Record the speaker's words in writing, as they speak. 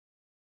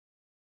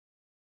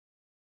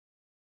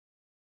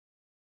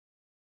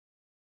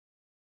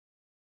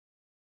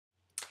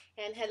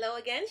And hello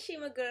again,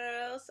 Shima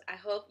girls. I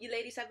hope you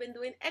ladies have been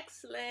doing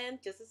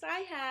excellent, just as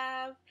I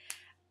have.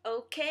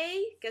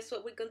 Okay, guess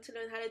what we're going to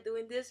learn how to do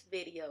in this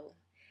video?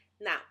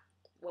 Now,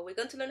 what we're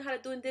going to learn how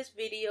to do in this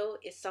video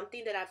is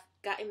something that I've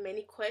gotten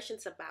many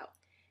questions about,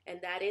 and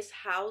that is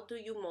how do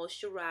you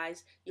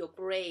moisturize your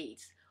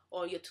braids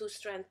or your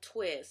two-strand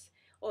twist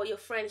or your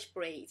French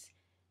braids?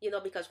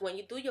 Because when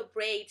you do your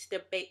braids,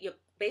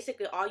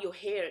 basically all your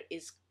hair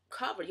is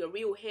covered, your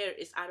real hair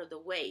is out of the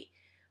way,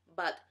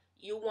 but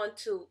you want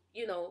to,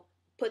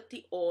 put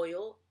the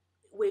oil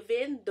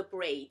within the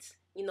braids.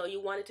 You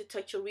want it to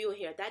touch your real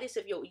hair. That is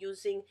if you're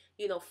using,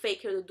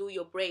 fake hair to do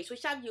your braids,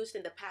 which I've used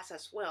in the past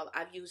as well.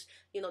 I've used,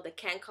 the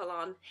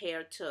Cankalon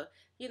hair to,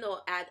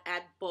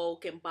 add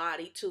bulk and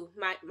body to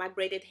my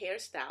braided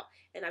hairstyle.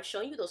 And I've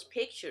shown you those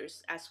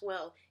pictures as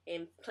well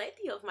in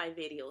plenty of my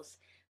videos.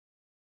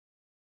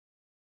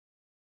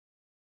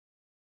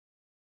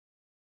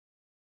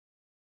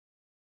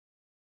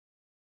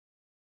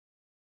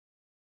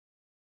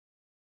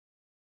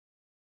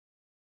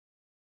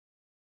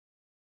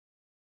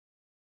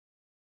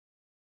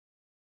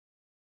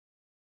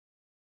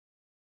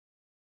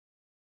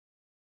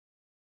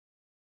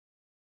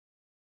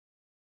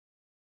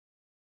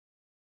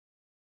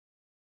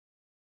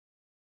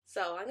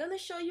 So I'm going to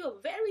show you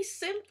a very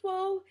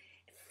simple,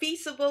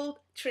 feasible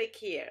trick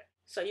here.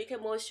 So you can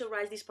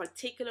moisturize these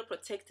particular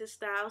protective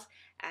styles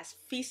as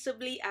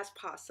feasibly as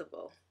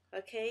possible.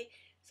 Okay,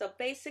 so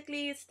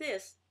basically it's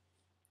this.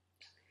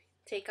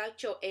 Take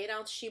out your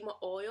 8-ounce Shima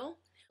oil.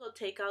 So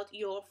take out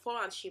your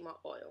 4-ounce Shima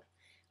oil.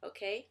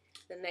 Okay,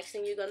 the next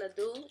thing you're going to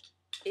do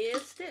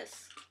is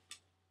this.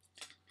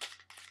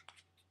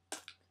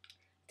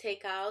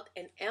 Take out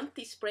an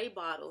empty spray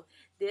bottle.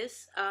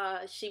 This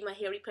Shima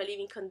Hair Repair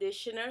Leave-In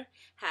Conditioner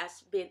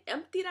has been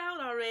emptied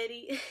out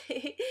already,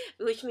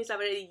 which means I've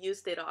already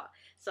used it all.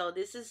 So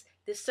this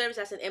serves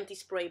as an empty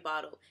spray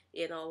bottle.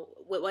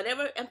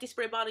 Whatever empty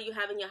spray bottle you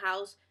have in your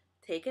house,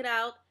 take it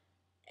out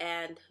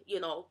and,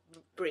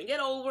 bring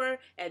it over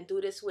and do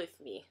this with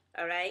me.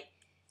 All right.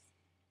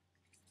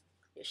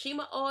 Your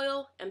Shima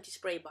oil, empty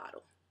spray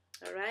bottle.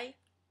 All right.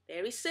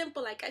 Very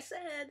simple, like I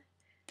said.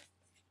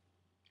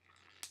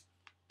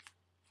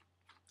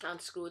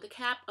 Unscrew the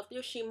cap of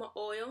your Shima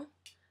oil.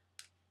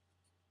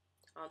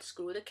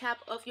 Unscrew the cap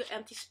of your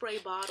empty spray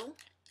bottle.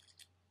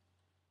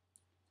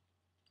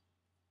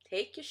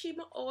 Take your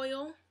Shima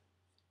oil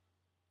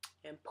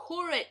and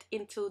pour it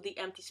into the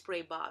empty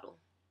spray bottle.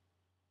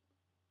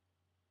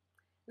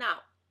 Now,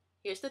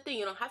 here's the thing.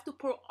 You don't have to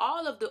pour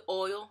all of the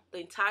oil, the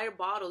entire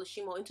bottle of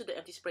Shima into the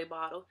empty spray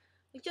bottle.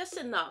 Just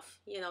enough,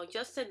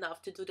 just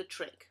enough to do the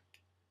trick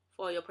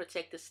for your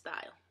protective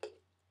style.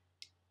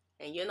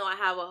 And I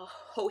have a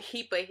whole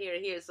heap of hair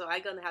here, so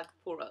I'm going to have to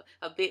pour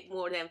a bit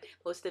more than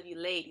most of you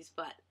ladies.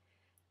 But,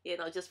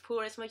 just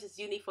pour as much as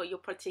you need for your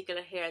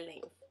particular hair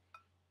length.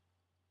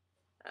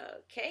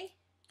 Okay.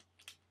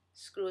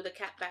 Screw the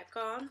cap back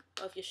on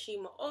of your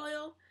Shima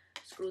oil.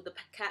 Screw the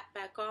cap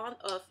back on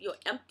of your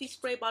empty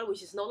spray bottle,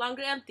 which is no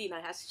longer empty. Now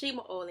it has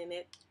Shima oil in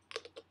it.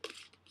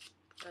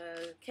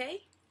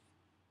 Okay.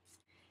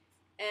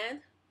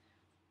 And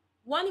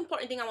one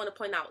important thing I want to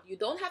point out, you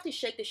don't have to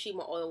shake the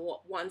Shima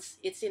oil once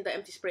it's in the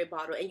empty spray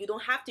bottle, and you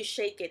don't have to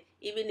shake it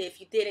even if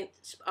you didn't,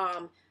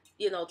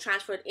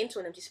 transfer it into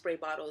an empty spray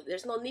bottle.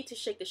 There's no need to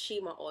shake the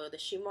Shima oil. The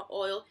Shima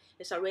oil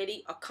is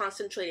already a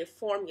concentrated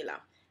formula,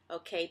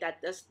 okay?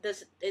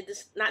 It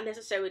is not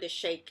necessary to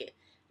shake it,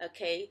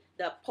 okay?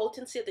 The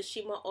potency of the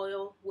Shima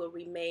oil will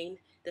remain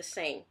the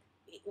same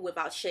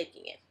without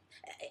shaking it.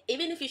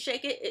 Even if you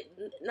shake it,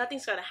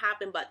 nothing's going to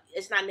happen, but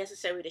it's not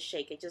necessary to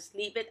shake it. Just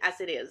leave it as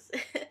it is.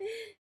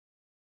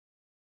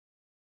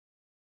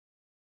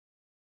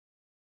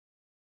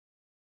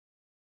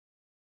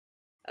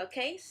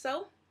 Okay,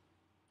 so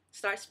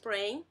start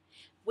spraying.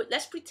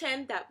 Let's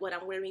pretend that what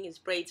I'm wearing is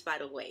braids, by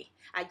the way.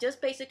 I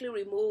just basically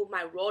removed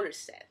my roller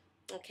set,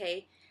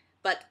 okay?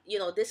 But,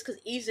 this could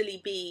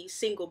easily be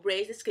single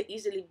braids. This could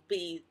easily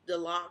be the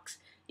locks,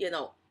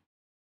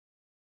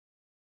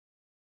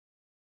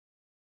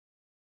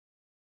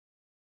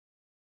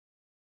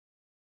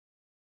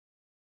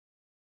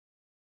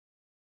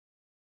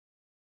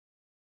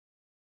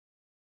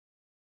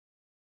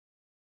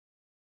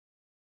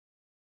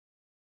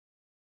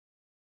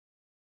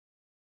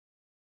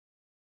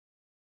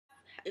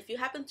 If you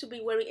happen to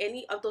be wearing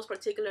any of those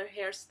particular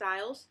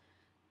hairstyles,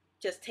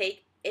 just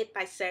take it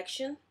by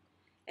section.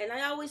 And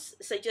I always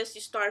suggest you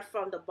start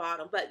from the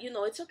bottom, but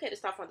it's okay to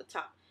start from the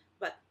top.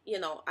 But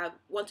I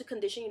want to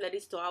condition you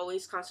ladies to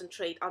always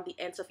concentrate on the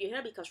ends of your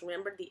hair, because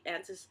remember, the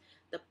ends is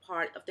the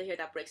part of the hair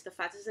that breaks the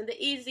fastest and the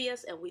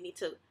easiest, and we need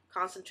to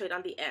concentrate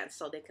on the ends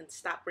so they can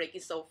stop breaking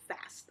so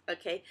fast,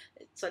 okay?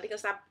 So they can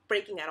stop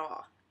breaking at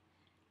all.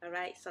 All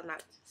right, so now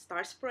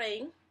start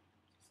spraying.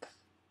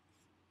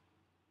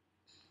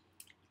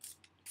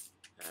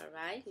 All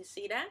right, you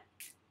see that?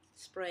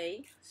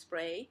 Spray,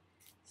 spray.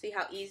 See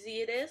how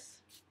easy it is?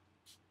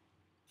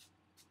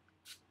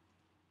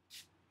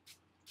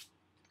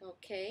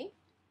 Okay.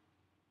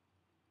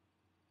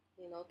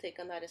 Take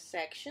another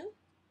section.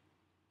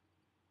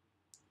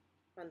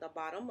 from the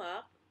bottom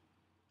up.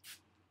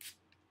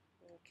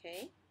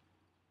 Okay.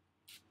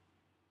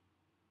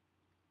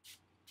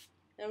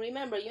 And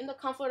remember, you're in the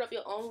comfort of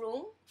your own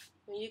room,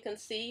 and you can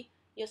see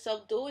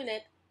yourself doing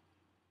it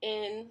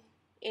in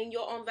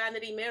your own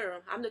vanity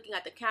mirror. I'm looking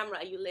at the camera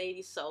at you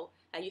ladies, so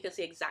and you can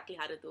see exactly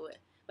how to do it.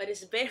 But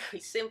it's very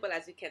simple,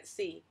 as you can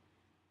see.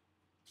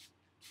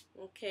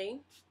 Okay,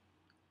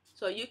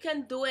 so you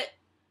can do it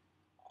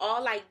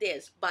all like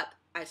this, but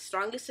I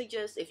strongly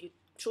suggest, if you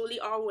truly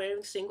are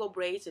wearing single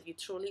braids, if you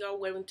truly are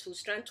wearing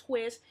two-strand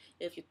twists,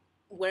 if you're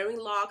wearing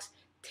locks,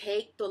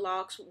 take the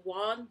locks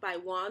one by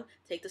one,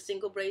 take the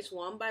single braids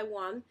one by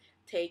one,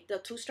 take the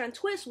two-strand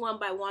twists one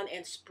by one,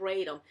 and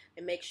spray them,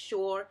 and make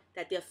sure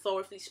that they're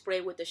thoroughly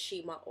sprayed with the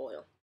Shima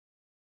oil.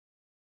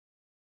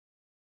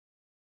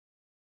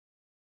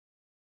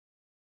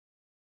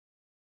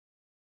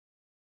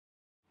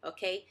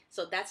 Okay,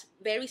 so that's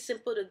very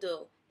simple to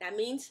do. That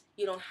means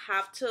you don't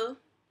have to,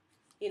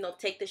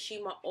 take the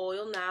Shima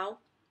oil now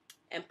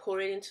and pour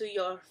it into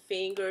your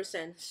fingers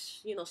and,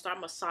 start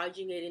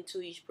massaging it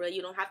into each braid.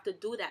 You don't have to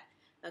do that.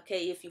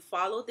 Okay, if you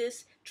follow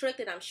this trick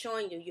that I'm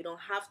showing you, you don't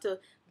have to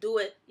do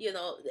it,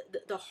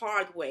 the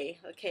hard way.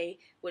 Okay,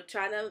 we're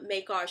trying to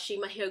make our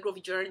Shima hair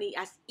growth journey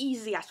as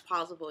easy as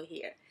possible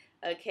here.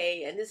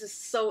 Okay, and this is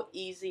so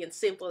easy and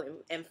simple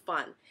and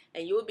fun,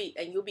 and you'll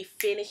be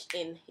finished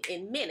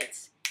in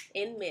minutes.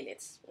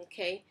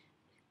 Okay.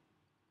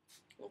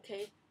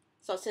 Okay,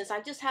 so since I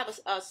just have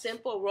a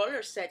simple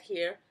roller set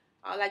here,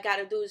 all I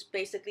gotta do is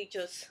basically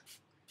just,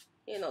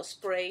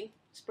 spray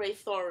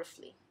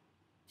thoroughly.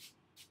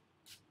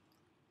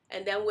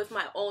 And then with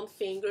my own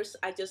fingers,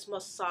 I just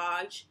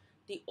massage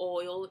the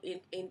oil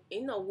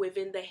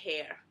within the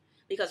hair,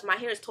 because my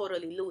hair is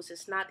totally loose.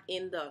 It's not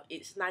in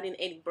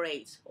any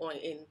braids or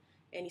in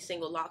any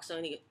single locks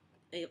or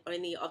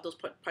any of those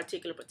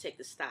particular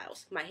protective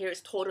styles. My hair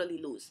is totally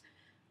loose.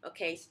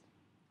 Okay,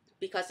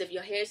 because if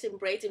your hair is in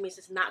braids, it means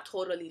it's not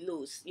totally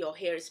loose. Your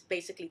hair is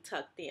basically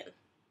tucked in.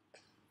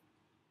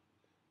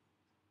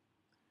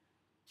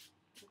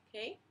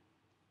 Okay.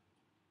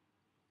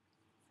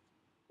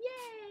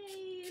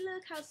 Yay!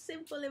 Look how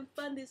simple and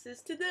fun this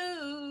is to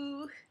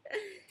do.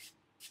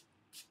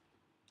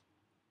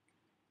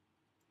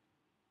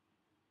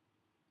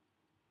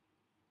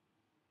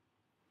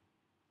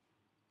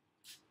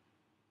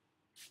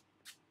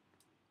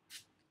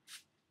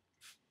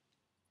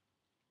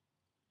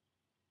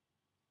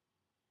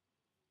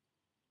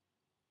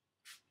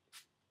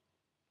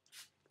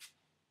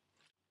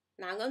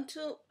 Now I'm going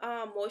to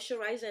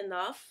moisturize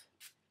enough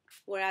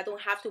where I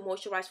don't have to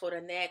moisturize for the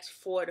next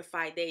 4 to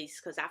 5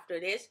 days, because after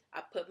this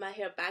I put my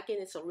hair back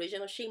in its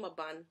original Shima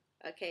bun.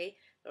 Okay,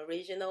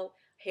 original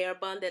hair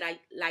bun that I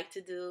like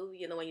to do,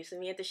 when you see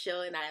me at the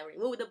show, and I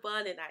remove the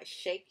bun and I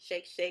shake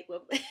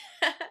with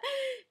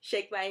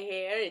shake my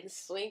hair and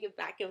swing it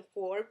back and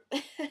forth.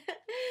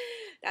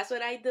 That's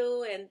what I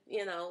do, and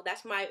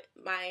that's my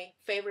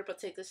favorite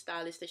particular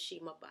style is the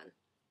Shima bun.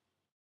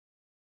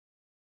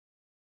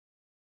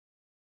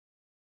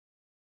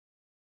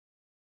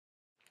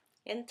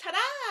 And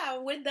ta-da!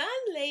 We're done,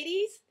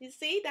 ladies. You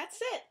see, that's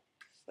it.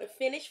 We're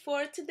finished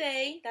for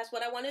today. That's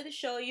what I wanted to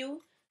show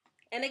you.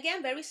 And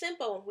again, very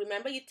simple.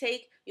 Remember, you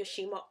take your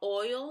Shima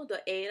oil,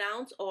 the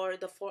 8-ounce or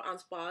the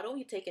 4-ounce bottle.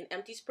 You take an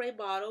empty spray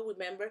bottle.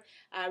 Remember,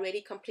 I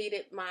already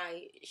completed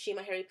my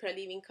Shima Hair Repair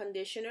Leave-In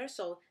Conditioner,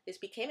 so this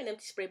became an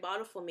empty spray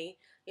bottle for me.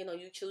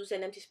 You choose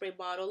an empty spray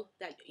bottle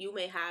that you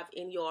may have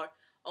in your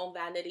own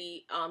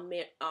vanity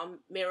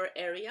mirror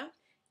area,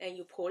 and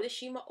you pour the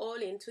Shima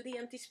oil into the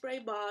empty spray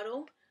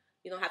bottle.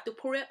 You don't have to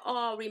pour it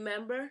all,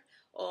 remember,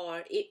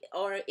 or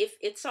if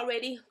it's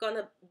already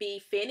gonna be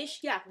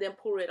finished, yeah, then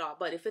pour it all.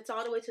 But if it's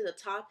all the way to the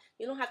top,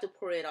 you don't have to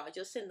pour it all,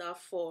 just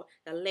enough for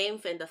the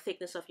length and the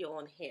thickness of your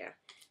own hair.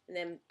 And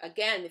then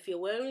again, if you're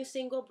wearing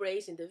single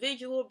braids,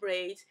 individual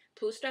braids,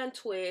 two-strand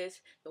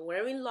twists, you're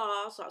wearing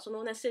locks, also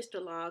known as sister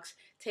locks,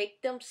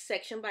 take them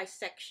section by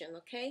section,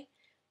 okay?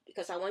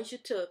 Because I want you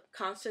to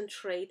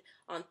concentrate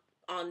on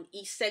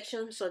each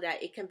section so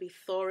that it can be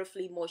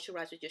thoroughly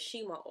moisturized with your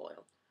Shima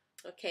oil.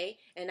 Okay,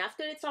 and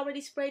after it's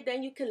already sprayed,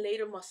 then you can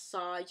later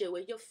massage it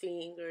with your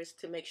fingers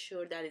to make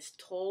sure that it's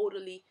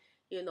totally,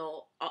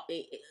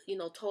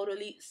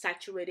 totally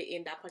saturated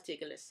in that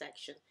particular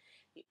section.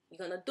 You're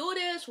gonna do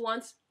this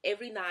once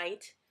every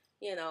night.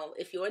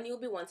 If you're a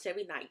newbie, once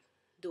every night,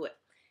 do it.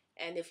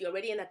 And if you're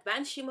already an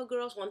advanced Shima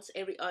girls, once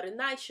every other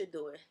night should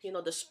do it.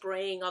 The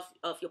spraying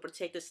of your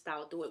protective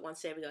style, do it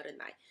once every other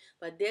night.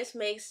 But this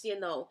makes,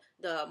 the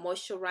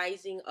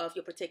moisturizing of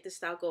your protective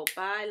style go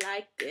by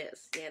like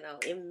this,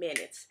 in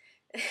minutes.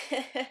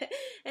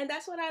 And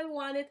that's what I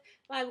wanted.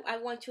 I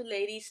want you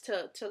ladies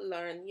to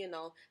learn,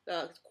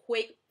 the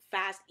quick,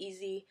 fast,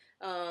 easy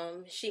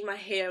Shima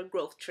hair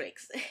growth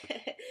tricks.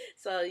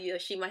 So your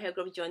Shima hair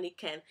growth journey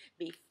can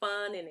be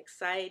fun and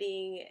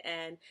exciting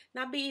and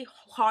not be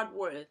hard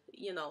work.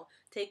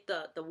 Take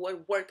the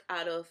word work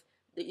out of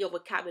your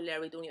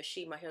vocabulary during your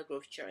Shima hair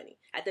growth journey.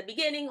 At the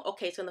beginning,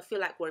 okay, it's gonna feel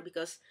like work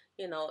because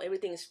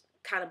everything is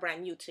kind of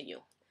brand new to you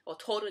or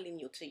totally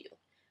new to you.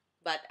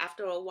 But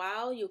after a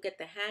while, you get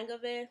the hang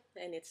of it,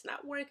 and it's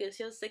not work. It's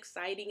just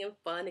exciting and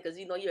fun because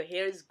you know your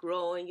hair is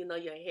growing. You know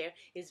your hair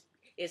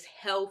is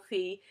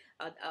healthy.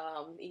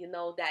 You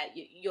know that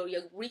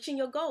you're reaching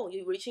your goal.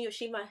 You're reaching your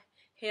Shima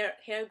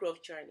hair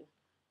growth journey.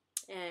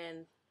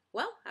 And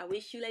well, I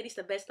wish you ladies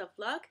the best of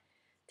luck.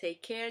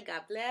 Take care.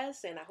 God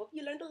bless, and I hope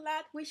you learned a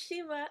lot with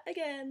Shima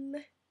again.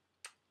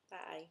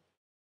 Bye.